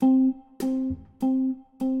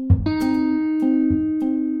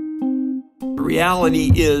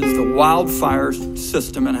reality is the wildfire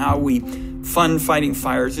system and how we fund fighting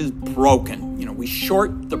fires is broken. We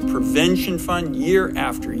short the prevention fund year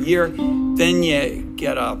after year. Then you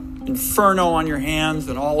get a inferno on your hands,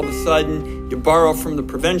 and all of a sudden you borrow from the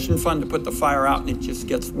prevention fund to put the fire out, and it just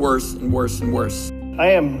gets worse and worse and worse. I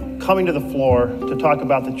am coming to the floor to talk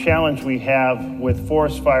about the challenge we have with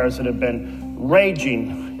forest fires that have been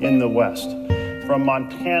raging in the West. From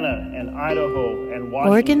Montana and Idaho and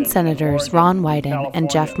Washington. Oregon Senators Ron Wyden and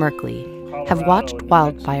Jeff Merkley have watched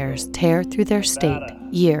wildfires tear through their state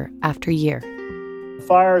year after year.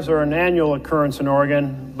 Fires are an annual occurrence in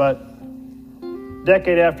Oregon, but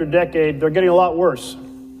decade after decade, they're getting a lot worse.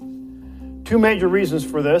 Two major reasons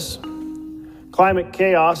for this. Climate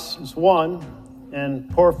chaos is one, and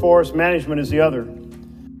poor forest management is the other.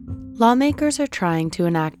 Lawmakers are trying to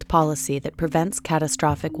enact policy that prevents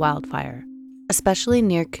catastrophic wildfire, especially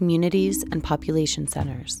near communities and population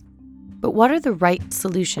centers. But what are the right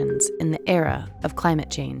solutions in the era of climate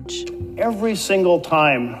change? Every single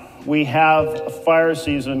time we have a fire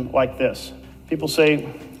season like this, people say,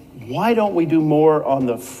 why don't we do more on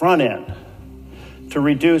the front end to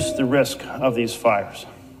reduce the risk of these fires?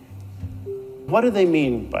 What do they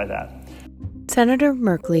mean by that? Senator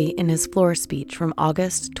Merkley, in his floor speech from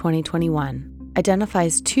August 2021,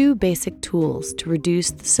 identifies two basic tools to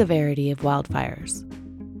reduce the severity of wildfires: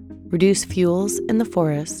 reduce fuels in the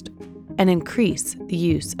forest and increase the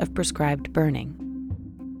use of prescribed burning.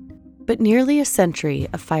 But nearly a century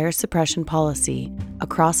of fire suppression policy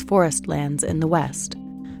across forest lands in the West,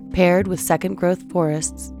 paired with second-growth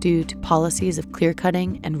forests due to policies of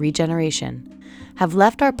clear-cutting and regeneration, have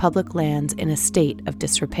left our public lands in a state of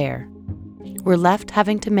disrepair. We're left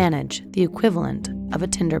having to manage the equivalent of a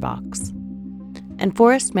tinderbox. And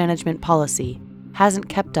forest management policy hasn't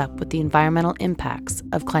kept up with the environmental impacts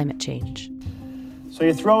of climate change. So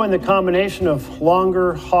you throw in the combination of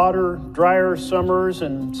longer, hotter, drier summers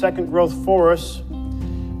and second-growth forests,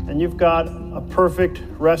 and you've got a perfect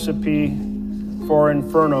recipe for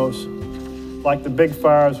infernos like the big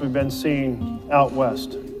fires we've been seeing out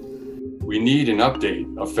west. We need an update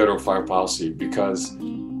of federal fire policy because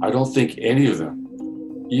I don't think any of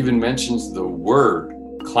them even mentions the word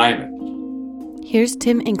climate. Here's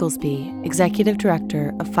Tim Inglesby, Executive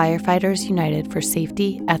Director of Firefighters United for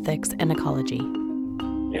Safety, Ethics, and Ecology.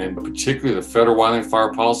 And particularly the Federal Wildland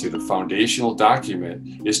Fire Policy, the foundational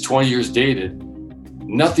document, is 20 years dated.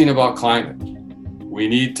 Nothing about climate. We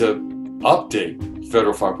need to update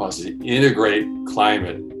federal fire policy, integrate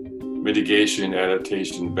climate mitigation,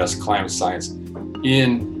 adaptation, best climate science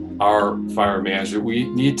in our fire management. We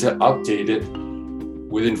need to update it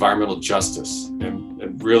with environmental justice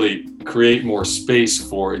and really create more space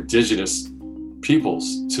for indigenous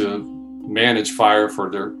peoples to manage fire for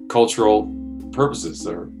their cultural purposes,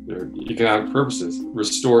 their economic purposes,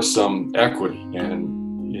 restore some equity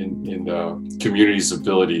and in the community's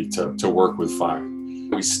ability to work with fire.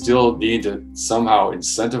 We still need to somehow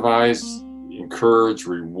incentivize, encourage,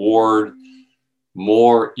 reward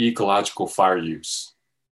more ecological fire use.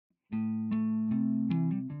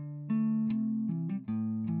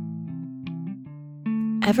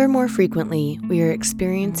 Ever more frequently, we are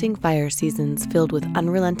experiencing fire seasons filled with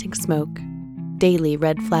unrelenting smoke, daily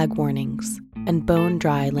red flag warnings, and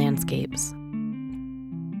bone-dry landscapes.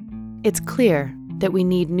 It's clear that we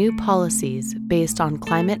need new policies based on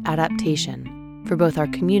climate adaptation for both our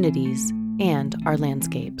communities and our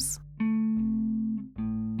landscapes.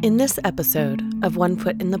 In this episode of One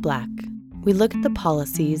Foot in the Black, we look at the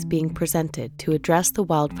policies being presented to address the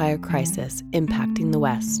wildfire crisis impacting the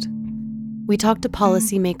West. We talk to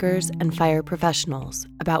policymakers and fire professionals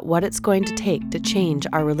about what it's going to take to change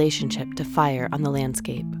our relationship to fire on the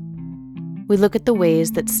landscape. We look at the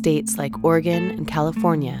ways that states like Oregon and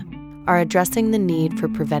California are addressing the need for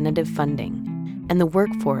preventative funding and the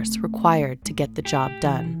workforce required to get the job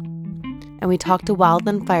done. And we talk to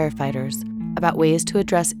wildland firefighters about ways to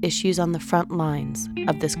address issues on the front lines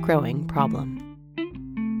of this growing problem.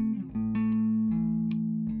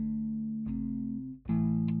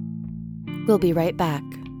 We'll be right back.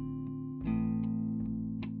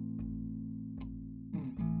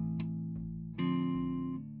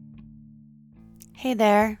 Hey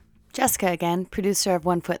there, Jessica again, producer of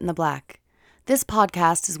One Foot in the Black. This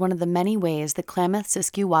podcast is one of the many ways the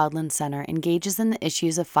Klamath-Siskiyou Wildland Center engages in the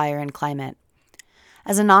issues of fire and climate.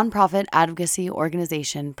 As a nonprofit advocacy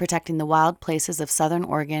organization protecting the wild places of Southern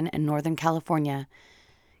Oregon and Northern California,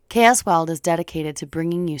 KS Wild is dedicated to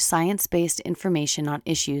bringing you science-based information on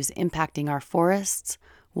issues impacting our forests,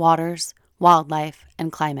 waters, wildlife,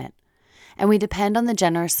 and climate. And we depend on the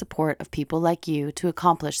generous support of people like you to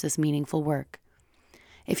accomplish this meaningful work.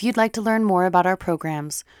 If you'd like to learn more about our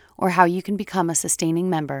programs or how you can become a sustaining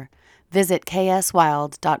member, visit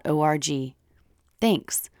kswild.org.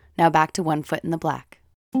 Thanks. Now back to One Foot in the Black.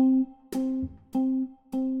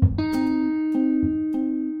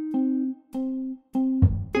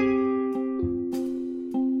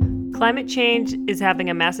 Climate change is having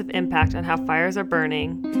a massive impact on how fires are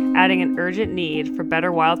burning, adding an urgent need for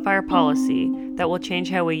better wildfire policy that will change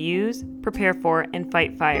how we use, prepare for, and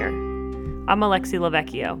fight fire. I'm Alexi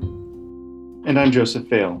Lavecchio. And I'm Joseph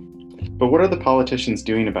Vail. But what are the politicians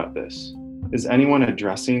doing about this? Is anyone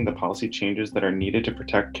addressing the policy changes that are needed to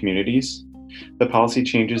protect communities? The policy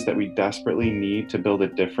changes that we desperately need to build a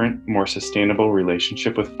different, more sustainable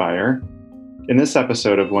relationship with fire? In this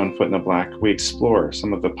episode of One Foot in the Black, we explore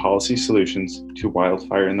some of the policy solutions to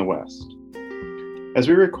wildfire in the West. As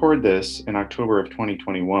we record this in October of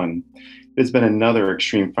 2021, it's been another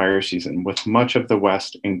extreme fire season with much of the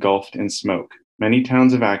West engulfed in smoke, many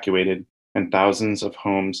towns evacuated, and thousands of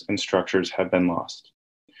homes and structures have been lost.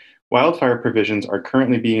 Wildfire provisions are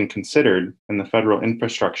currently being considered in the federal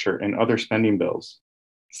infrastructure and other spending bills.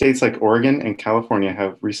 States like Oregon and California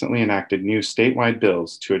have recently enacted new statewide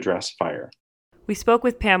bills to address fire. We spoke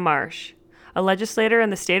with Pam Marsh, a legislator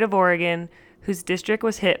in the state of Oregon whose district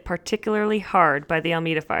was hit particularly hard by the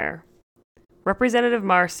Almeda fire. Representative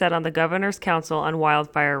Marsh sat on the Governor's Council on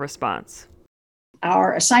Wildfire Response.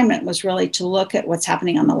 Our assignment was really to look at what's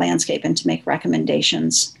happening on the landscape and to make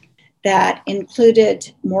recommendations that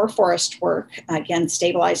included more forest work, again,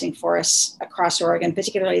 stabilizing forests across Oregon,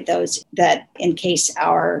 particularly those that encase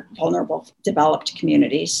our vulnerable developed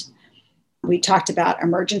communities. We talked about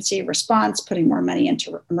emergency response, putting more money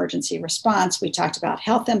into emergency response. We talked about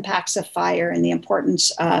health impacts of fire and the importance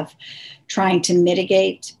of trying to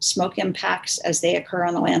mitigate smoke impacts as they occur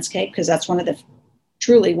on the landscape, because that's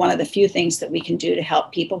truly one of the few things that we can do to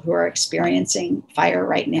help people who are experiencing fire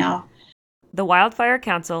right now. The Wildfire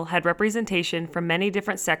Council had representation from many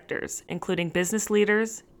different sectors, including business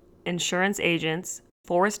leaders, insurance agents,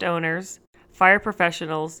 forest owners, fire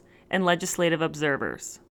professionals, and legislative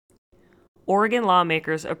observers. Oregon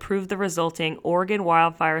lawmakers approved the resulting Oregon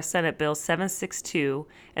Wildfire Senate Bill 762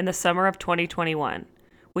 in the summer of 2021,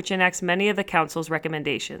 which enacts many of the council's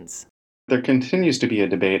recommendations. There continues to be a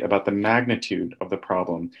debate about the magnitude of the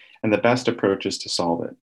problem and the best approaches to solve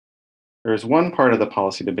it. There is one part of the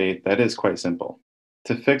policy debate that is quite simple.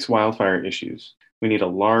 To fix wildfire issues, we need a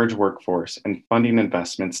large workforce and funding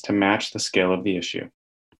investments to match the scale of the issue.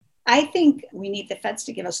 I think we need the feds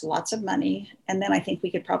to give us lots of money, and then I think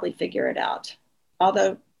we could probably figure it out.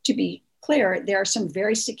 Although, to be clear, there are some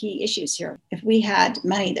very sticky issues here. If we had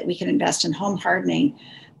money that we could invest in home hardening,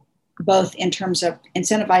 both in terms of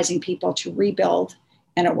incentivizing people to rebuild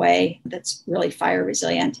in a way that's really fire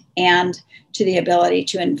resilient, and to the ability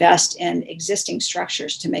to invest in existing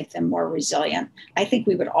structures to make them more resilient, I think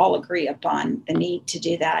we would all agree upon the need to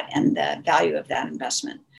do that and the value of that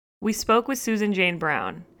investment. We spoke with Susan Jane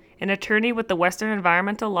Brown, an attorney with the Western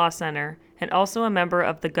Environmental Law Center and also a member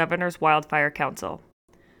of the Governor's Wildfire Council.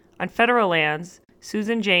 On federal lands,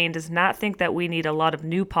 Susan Jane does not think that we need a lot of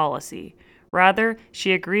new policy. Rather,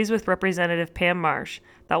 she agrees with Representative Pam Marsh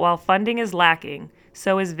that while funding is lacking,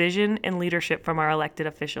 so is vision and leadership from our elected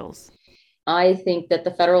officials. I think that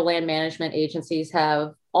the federal land management agencies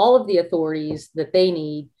have all of the authorities that they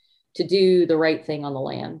need to do the right thing on the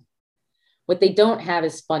land. What they don't have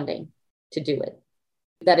is funding to do it.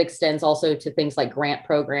 That extends also to things like grant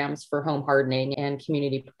programs for home hardening and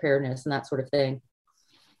community preparedness and that sort of thing.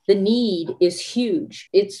 The need is huge.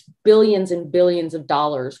 It's billions and billions of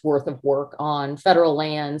dollars worth of work on federal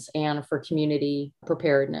lands and for community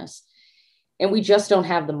preparedness. And we just don't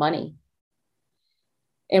have the money.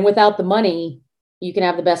 And without the money, you can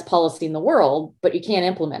have the best policy in the world, but you can't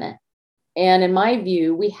implement it. And in my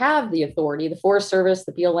view, we have the authority, the Forest Service,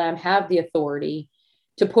 the BLM have the authority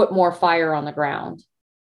to put more fire on the ground.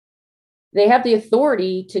 They have the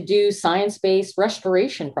authority to do science-based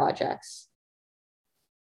restoration projects.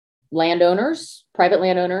 Landowners, private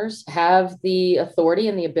landowners, have the authority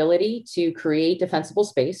and the ability to create defensible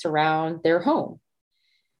space around their home.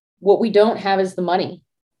 What we don't have is the money.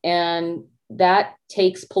 And that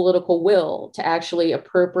takes political will to actually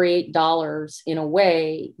appropriate dollars in a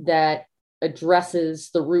way that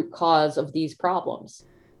addresses the root cause of these problems.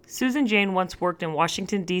 Susan Jane once worked in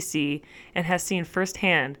Washington, D.C., and has seen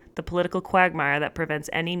firsthand the political quagmire that prevents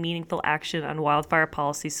any meaningful action on wildfire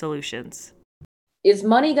policy solutions. Is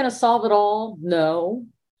money going to solve it all? No.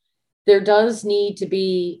 There does need to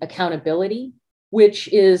be accountability, which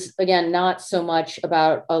is, again, not so much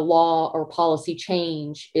about a law or policy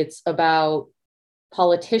change. It's about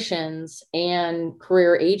politicians and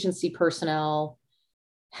career agency personnel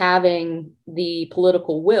having the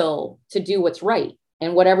political will to do what's right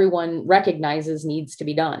and what everyone recognizes needs to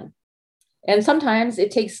be done. And sometimes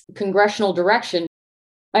it takes congressional direction.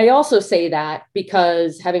 I also say that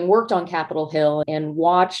because having worked on Capitol Hill and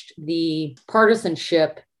watched the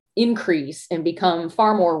partisanship increase and become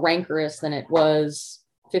far more rancorous than it was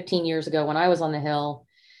 15 years ago when I was on the Hill,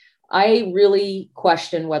 I really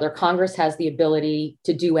question whether Congress has the ability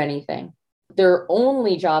to do anything. Their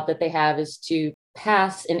only job that they have is to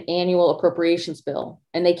pass an annual appropriations bill,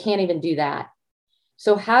 and they can't even do that.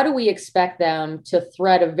 So how do we expect them to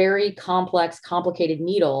thread a very complex, complicated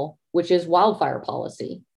needle, which is wildfire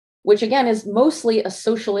policy, which again is mostly a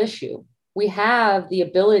social issue? We have the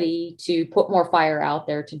ability to put more fire out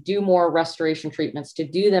there, to do more restoration treatments, to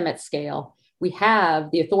do them at scale. We have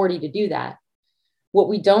the authority to do that. What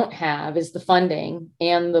we don't have is the funding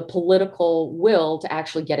and the political will to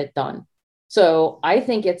actually get it done. So I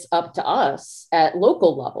think it's up to us at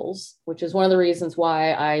local levels, which is one of the reasons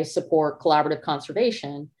why I support collaborative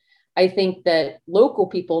conservation. I think that local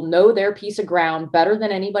people know their piece of ground better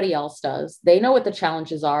than anybody else does. They know what the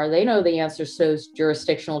challenges are. They know the answers to those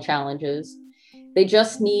jurisdictional challenges. They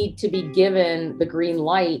just need to be given the green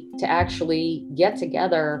light to actually get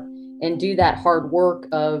together and do that hard work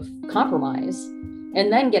of compromise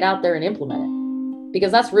and then get out there and implement it.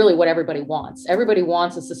 Because that's really what everybody wants. Everybody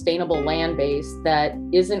wants a sustainable land base that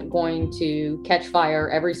isn't going to catch fire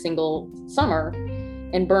every single summer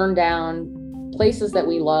and burn down places that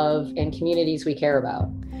we love and communities we care about.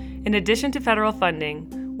 In addition to federal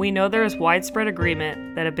funding, we know there is widespread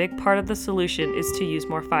agreement that a big part of the solution is to use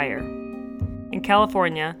more fire. In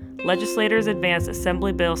California, legislators advanced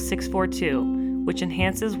Assembly Bill 642, which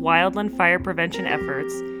enhances wildland fire prevention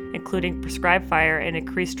efforts, including prescribed fire and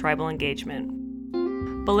increased tribal engagement.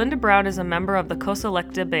 Belinda Brown is a member of the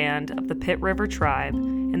Coselecta Band of the Pit River Tribe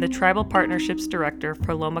and the Tribal Partnerships Director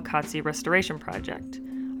for Lomacotsi Restoration Project,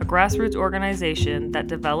 a grassroots organization that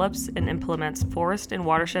develops and implements forest and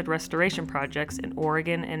watershed restoration projects in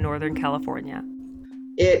Oregon and Northern California.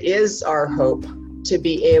 It is our hope to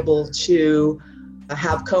be able to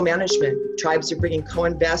have co-management. Tribes are bringing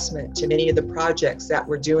co-investment to many of the projects that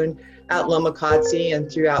we're doing at Lomacotsi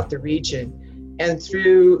and throughout the region. And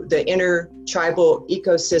through the Intertribal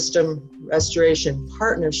Ecosystem Restoration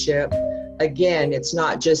Partnership, again, it's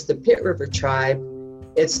not just the Pit River Tribe,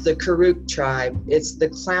 it's the Karuk Tribe, it's the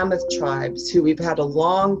Klamath Tribes, who we've had a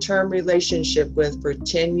long-term relationship with for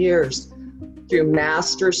 10 years through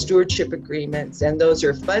master stewardship agreements. And those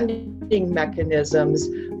are funding mechanisms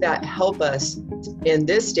that help us in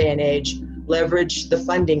this day and age leverage the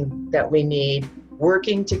funding that we need,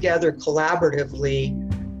 working together collaboratively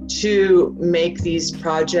to make these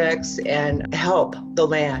projects and help the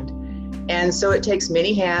land. And so it takes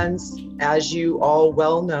many hands, as you all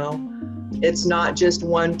well know. It's not just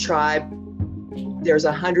one tribe. There's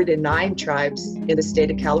 109 tribes in the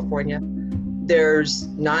state of California. There's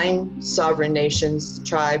 9 sovereign nations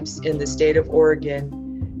tribes in the state of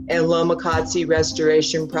Oregon. And Lomacotsi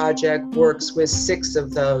Restoration Project works with 6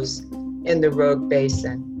 of those in the Rogue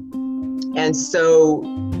Basin. And so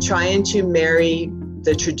trying to marry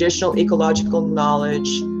the traditional ecological knowledge,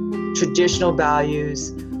 traditional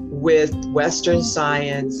values with Western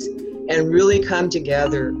science, and really come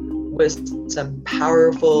together with some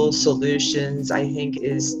powerful solutions, I think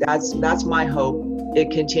that's my hope. It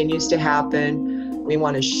continues to happen. We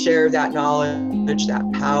want to share that knowledge, that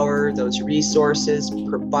power, those resources,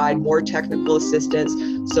 provide more technical assistance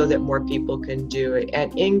so that more people can do it,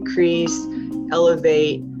 and increase,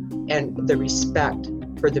 elevate, and the respect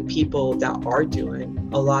for the people that are doing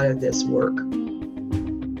a lot of this work.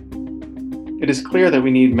 It is clear that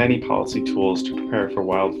we need many policy tools to prepare for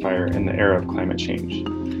wildfire in the era of climate change.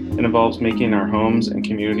 It involves making our homes and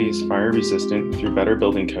communities fire resistant through better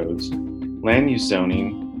building codes, land use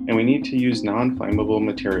zoning, and we need to use non-flammable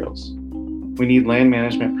materials. We need land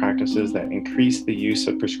management practices that increase the use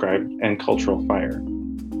of prescribed and cultural fire.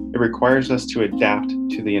 It requires us to adapt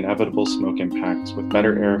to the inevitable smoke impacts with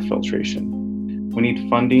better air filtration. We need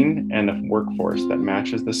funding and a workforce that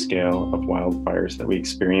matches the scale of wildfires that we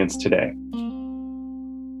experience today.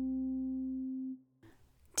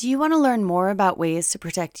 Do you want to learn more about ways to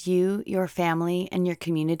protect you, your family, and your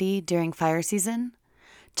community during fire season?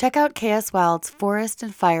 Check out KS Wild's Forest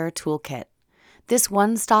and Fire Toolkit. This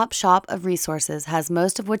one-stop shop of resources has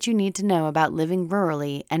most of what you need to know about living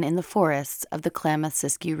rurally and in the forests of the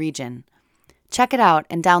Klamath-Siskiyou region. Check it out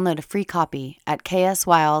and download a free copy at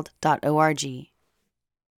kswild.org.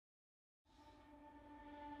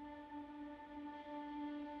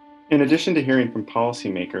 In addition to hearing from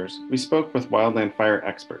policymakers, we spoke with wildland fire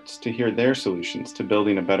experts to hear their solutions to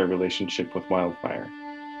building a better relationship with wildfire.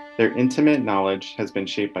 Their intimate knowledge has been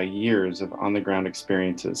shaped by years of on-the-ground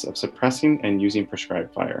experiences of suppressing and using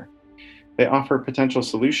prescribed fire. They offer potential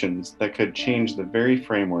solutions that could change the very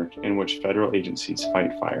framework in which federal agencies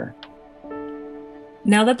fight fire.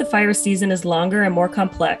 Now that the fire season is longer and more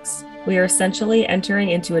complex, we are essentially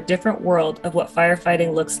entering into a different world of what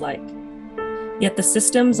firefighting looks like. Yet the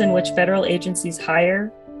systems in which federal agencies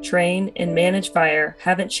hire, train, and manage fire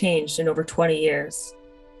haven't changed in over 20 years.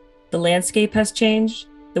 The landscape has changed,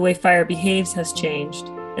 the way fire behaves has changed,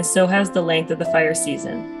 and so has the length of the fire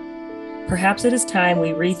season. Perhaps it is time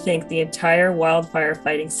we rethink the entire wildfire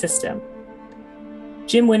fighting system.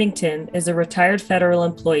 Jim Winnington is a retired federal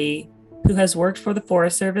employee who has worked for the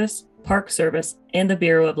Forest Service, Park Service, and the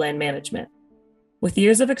Bureau of Land Management. With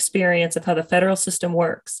years of experience of how the federal system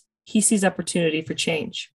works, he sees opportunity for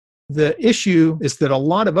change. The issue is that a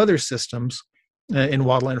lot of other systems in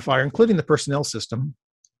wildland fire, including the personnel system,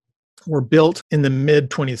 were built in the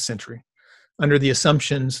mid-20th century under the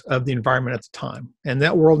assumptions of the environment at the time. And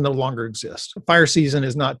that world no longer exists. Fire season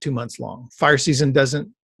is not 2 months long. Fire season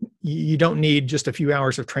you don't need just a few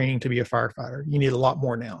hours of training to be a firefighter. You need a lot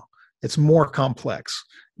more now. It's more complex.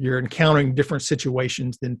 You're encountering different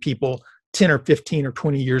situations than people 10 or 15 or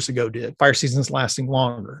 20 years ago did. Fire season's lasting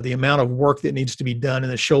longer. The amount of work that needs to be done in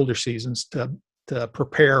the shoulder seasons to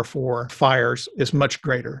prepare for fires is much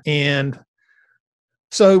greater. And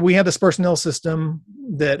so we have this personnel system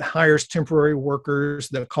that hires temporary workers,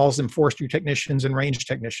 that calls them forestry technicians and range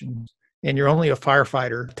technicians. And you're only a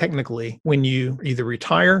firefighter, technically, when you either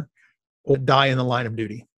retire or die in the line of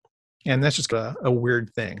duty. And that's just a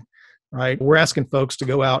weird thing, right? We're asking folks to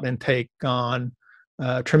go out and take on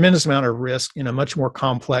a tremendous amount of risk in a much more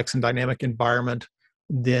complex and dynamic environment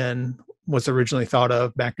than was originally thought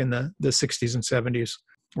of back in the 60s and 70s.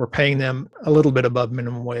 We're paying them a little bit above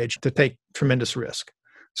minimum wage to take tremendous risk.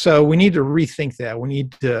 So we need to rethink that. We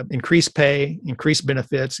need to increase pay, increase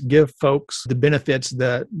benefits, give folks the benefits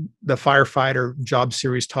that the firefighter job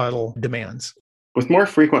series title demands. With more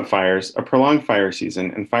frequent fires, a prolonged fire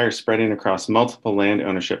season, and fires spreading across multiple land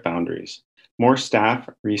ownership boundaries, more staff,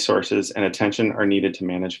 resources, and attention are needed to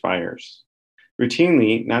manage fires.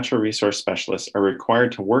 Routinely, natural resource specialists are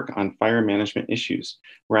required to work on fire management issues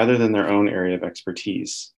rather than their own area of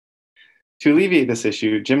expertise. To alleviate this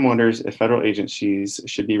issue, Jim wonders if federal agencies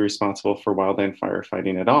should be responsible for wildland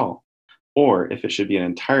firefighting at all, or if it should be an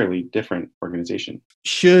entirely different organization.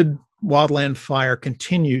 Should wildland fire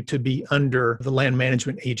continue to be under the land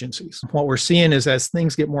management agencies? What we're seeing is as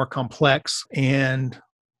things get more complex and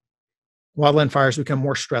wildland fires become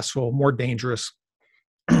more stressful, more dangerous,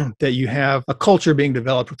 that you have a culture being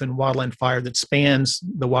developed within wildland fire that spans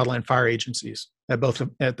the wildland fire agencies at both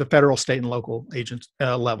at the federal, state, and local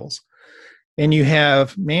levels. And you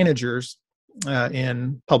have managers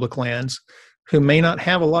in public lands who may not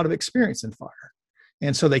have a lot of experience in fire.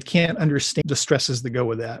 And so they can't understand the stresses that go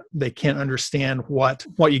with that. They can't understand what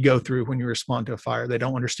you go through when you respond to a fire. They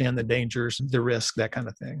don't understand the dangers, the risk, that kind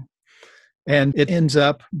of thing. And it ends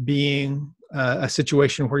up being a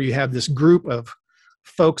situation where you have this group of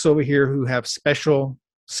folks over here who have special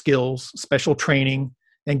skills, special training,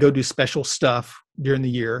 and go do special stuff during the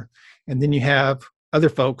year. And then you have other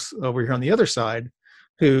folks over here on the other side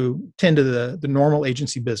who tend to the normal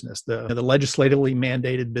agency business, the legislatively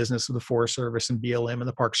mandated business of the Forest Service and BLM and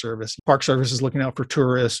the Park Service. Park Service is looking out for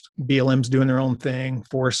tourists. BLM's doing their own thing.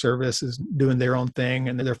 Forest Service is doing their own thing,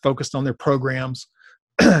 and they're focused on their programs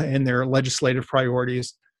and their legislative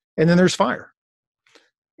priorities. And then there's fire.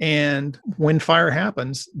 And when fire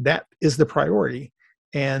happens, that is the priority.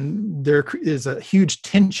 And there is a huge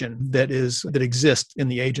tension that exists in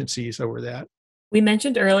the agencies over that. We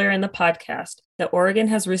mentioned earlier in the podcast that Oregon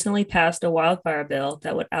has recently passed a wildfire bill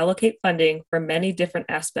that would allocate funding for many different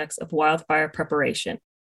aspects of wildfire preparation.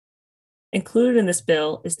 Included in this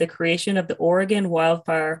bill is the creation of the Oregon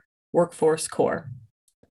Wildfire Workforce Corps.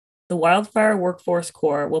 The Wildfire Workforce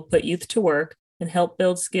Corps will put youth to work and help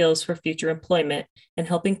build skills for future employment and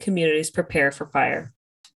helping communities prepare for fire.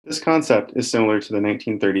 This concept is similar to the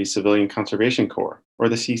 1930s Civilian Conservation Corps, or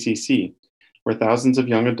the CCC, where thousands of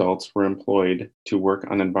young adults were employed to work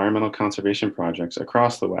on environmental conservation projects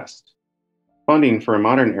across the West. Funding for a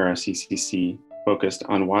modern-era CCC focused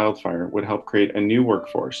on wildfire would help create a new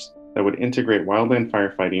workforce that would integrate wildland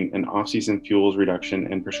firefighting and off-season fuels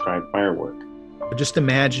reduction and prescribed fire work. Just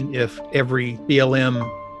imagine if every BLM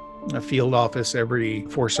field office, every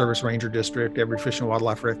Forest Service Ranger District, every Fish and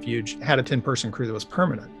Wildlife Refuge had a 10-person crew that was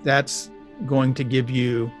permanent. That's going to give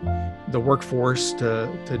you the workforce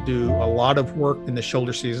to do a lot of work in the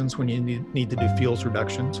shoulder seasons when you need to do fuels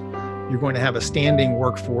reductions. You're going to have a standing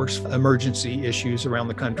workforce, emergency issues around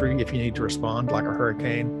the country if you need to respond, like a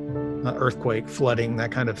hurricane, earthquake, flooding,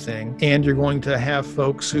 that kind of thing. And you're going to have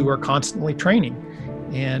folks who are constantly training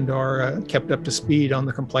and are kept up to speed on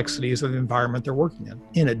the complexities of the environment they're working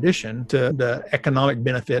in addition to the economic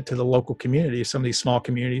benefit to the local community. Some of these small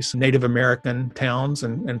communities, Native American towns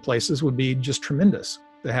and places would be just tremendous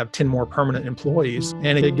to have 10 more permanent employees.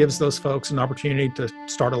 And it gives those folks an opportunity to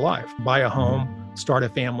start a life, buy a home, start a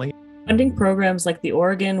family. Funding programs like the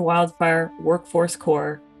Oregon Wildfire Workforce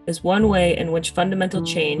Corps is one way in which fundamental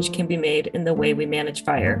change can be made in the way we manage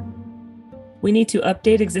fire. We need to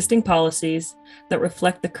update existing policies that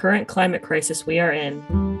reflect the current climate crisis we are in,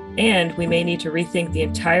 and we may need to rethink the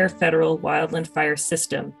entire federal wildland fire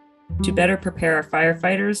system to better prepare our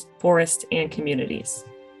firefighters, forests, and communities.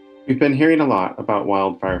 We've been hearing a lot about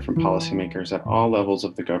wildfire from policymakers at all levels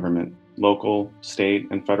of the government. Local, state,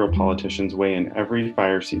 and federal politicians weigh in every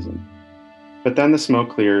fire season. But then the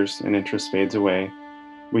smoke clears and interest fades away.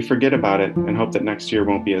 We forget about it and hope that next year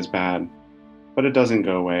won't be as bad. But it doesn't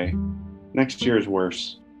go away. Next year is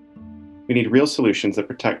worse. We need real solutions that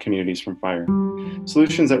protect communities from fire.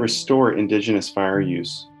 Solutions that restore indigenous fire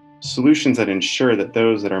use. Solutions that ensure that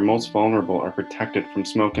those that are most vulnerable are protected from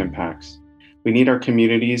smoke impacts. We need our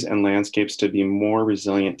communities and landscapes to be more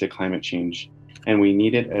resilient to climate change, and we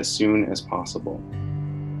need it as soon as possible.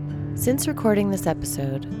 Since recording this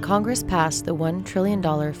episode, Congress passed the $1 trillion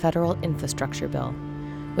federal infrastructure bill,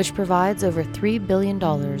 which provides over $3 billion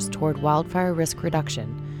toward wildfire risk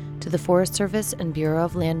reduction to the Forest Service and Bureau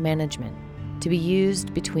of Land Management to be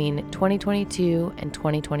used between 2022 and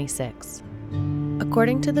 2026.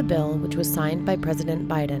 According to the bill, which was signed by President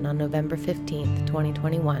Biden on November 15,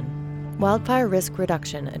 2021, wildfire risk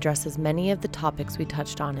reduction addresses many of the topics we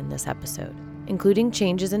touched on in this episode, including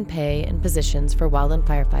changes in pay and positions for wildland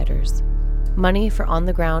firefighters, money for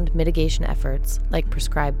on-the-ground mitigation efforts like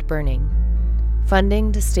prescribed burning,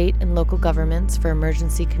 funding to state and local governments for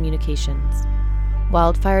emergency communications,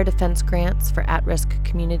 wildfire defense grants for at-risk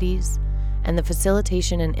communities, and the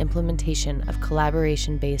facilitation and implementation of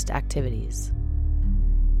collaboration-based activities.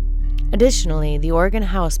 Additionally, the Oregon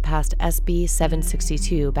House passed SB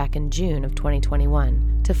 762 back in June of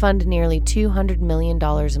 2021 to fund nearly $200 million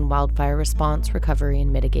in wildfire response, recovery,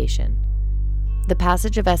 and mitigation. The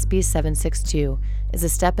passage of SB 762 is a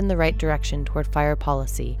step in the right direction toward fire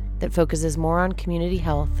policy that focuses more on community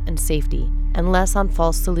health and safety and less on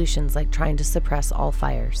false solutions like trying to suppress all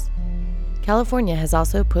fires. California has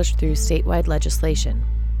also pushed through statewide legislation.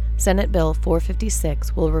 Senate Bill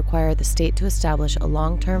 456 will require the state to establish a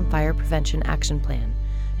long-term fire prevention action plan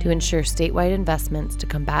to ensure statewide investments to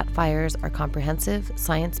combat fires are comprehensive,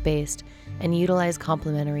 science-based, and utilize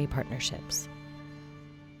complementary partnerships.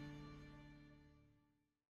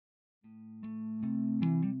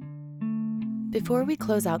 Before we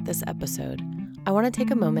close out this episode, I want to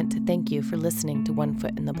take a moment to thank you for listening to One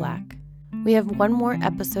Foot in the Black. We have one more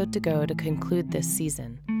episode to go to conclude this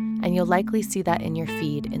season, and you'll likely see that in your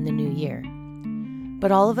feed in the new year.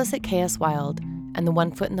 But all of us at KS Wild and the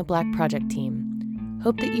One Foot in the Black project team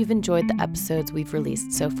hope that you've enjoyed the episodes we've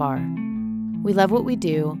released so far. We love what we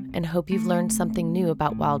do and hope you've learned something new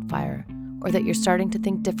about wildfire, or that you're starting to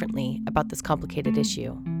think differently about this complicated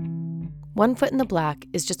issue. One Foot in the Black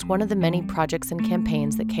is just one of the many projects and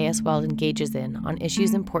campaigns that KS Wild engages in on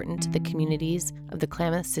issues important to the communities of the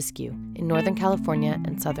Klamath-Siskiyou in Northern California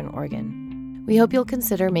and Southern Oregon. We hope you'll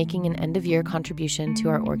consider making an end-of-year contribution to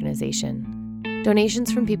our organization.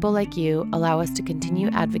 Donations from people like you allow us to continue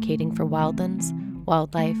advocating for wildlands,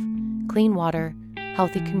 wildlife, clean water,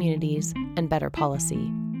 healthy communities, and better policy.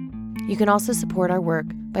 You can also support our work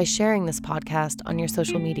by sharing this podcast on your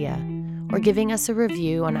social media or giving us a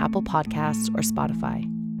review on Apple Podcasts or Spotify.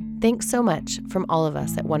 Thanks so much from all of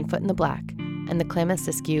us at One Foot in the Black and the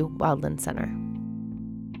Klamath-Siskiyou Wildland Center.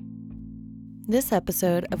 This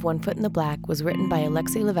episode of One Foot in the Black was written by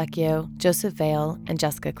Alexi Lavecchio, Joseph Vale, and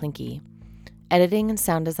Jessica Klinke. Editing and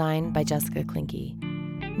sound design by Jessica Klinke.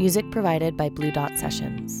 Music provided by Blue Dot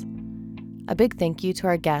Sessions. A big thank you to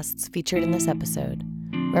our guests featured in this episode: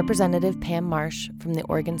 Representative Pam Marsh from the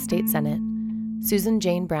Oregon State Senate, Susan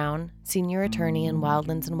Jane Brown, Senior Attorney and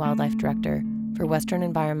Wildlands and Wildlife Director for Western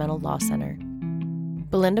Environmental Law Center,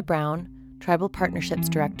 Belinda Brown, Tribal Partnerships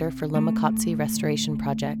Director for Lomacotsi Restoration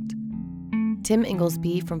Project, Tim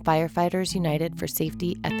Inglesby from Firefighters United for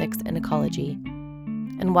Safety, Ethics, and Ecology,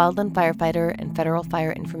 and wildland firefighter and Federal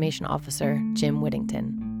Fire Information Officer Jim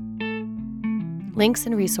Whittington. Links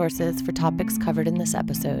and resources for topics covered in this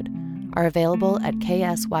episode are available at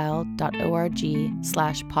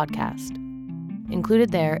kswild.org/podcast.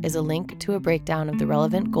 Included there is a link to a breakdown of the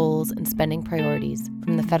relevant goals and spending priorities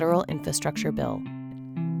from the federal infrastructure bill.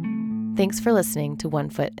 Thanks for listening to One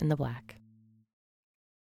Foot in the Black.